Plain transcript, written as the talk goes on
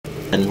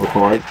and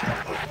record.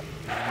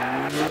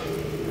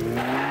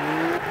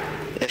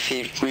 If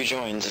he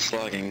rejoins, it's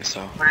logging,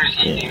 so. What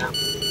did he do?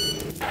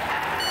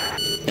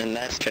 And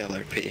that's fail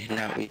RP,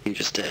 not what you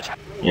just did.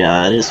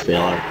 Yeah, it is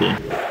fail RP.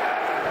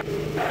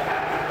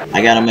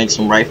 I gotta make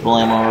some rifle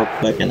ammo real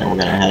quick, and then we're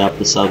gonna head up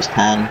to subs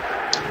 10.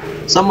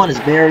 Someone is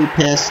very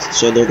pissed,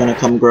 so they're gonna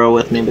come grow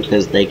with me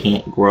because they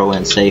can't grow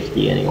in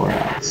safety anywhere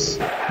else.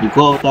 You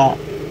cool with that?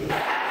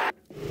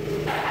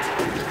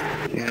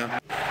 Yeah.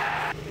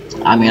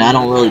 I mean, I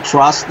don't really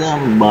trust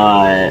them,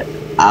 but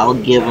I'll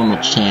give them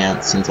a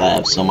chance since I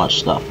have so much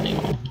stuff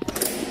anyway.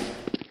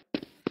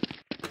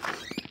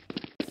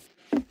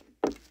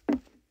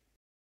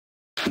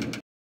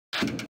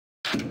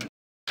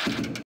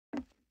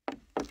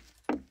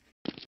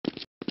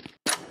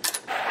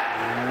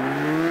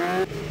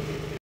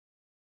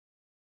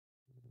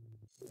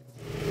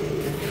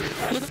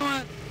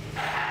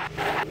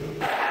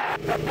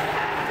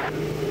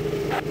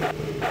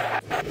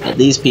 But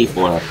these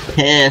people are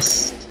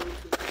pissed.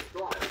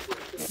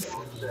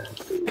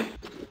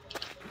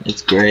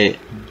 It's great.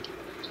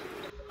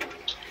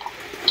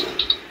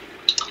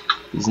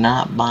 He's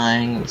not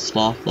buying the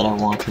stuff that I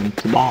want him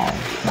to buy,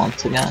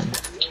 once again.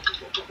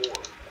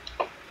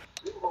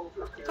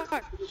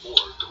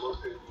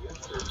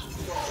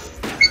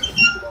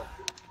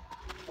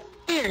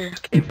 Here!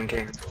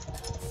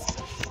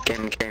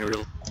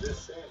 Kangaroo.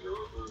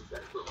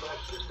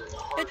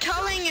 The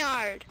towing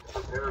yard!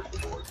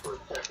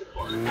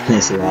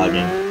 It's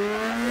logging.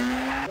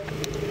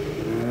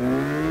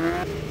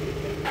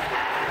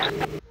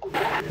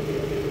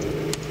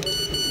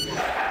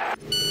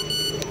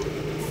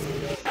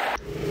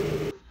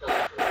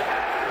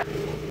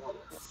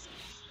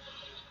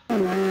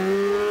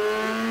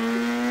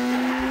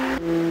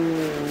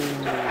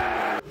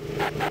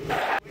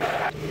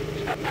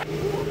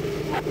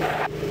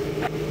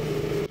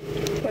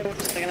 Wait a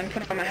second, let me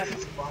put on my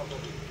headphones.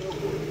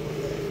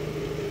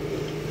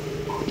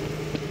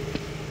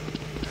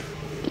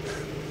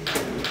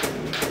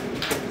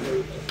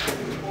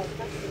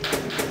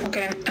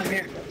 Okay, I'm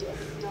here.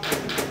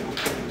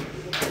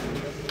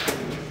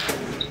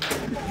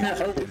 No,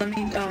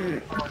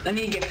 let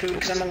me get food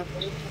because I'm on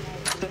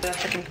the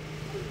freaking.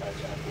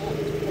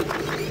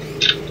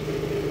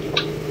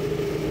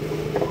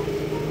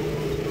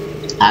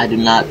 I do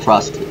not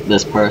trust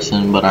this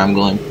person, but I'm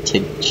going to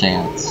take a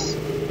chance.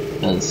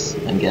 Because,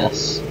 I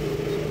guess,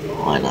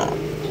 why not?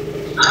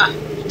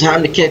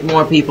 Time to kick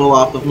more people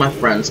off of my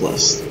friends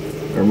list.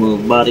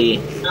 Remove buddy.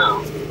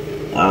 No.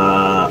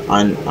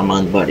 I'm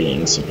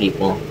unbuddying some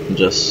people,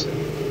 just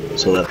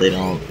so that they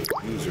don't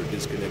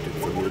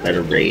try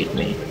to raid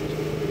me.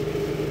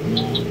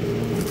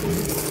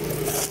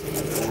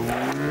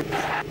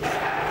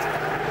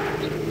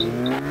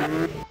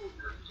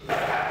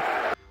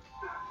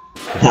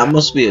 That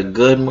must be a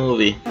good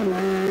movie.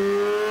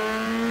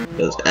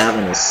 Because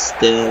Evan is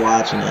still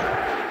watching it.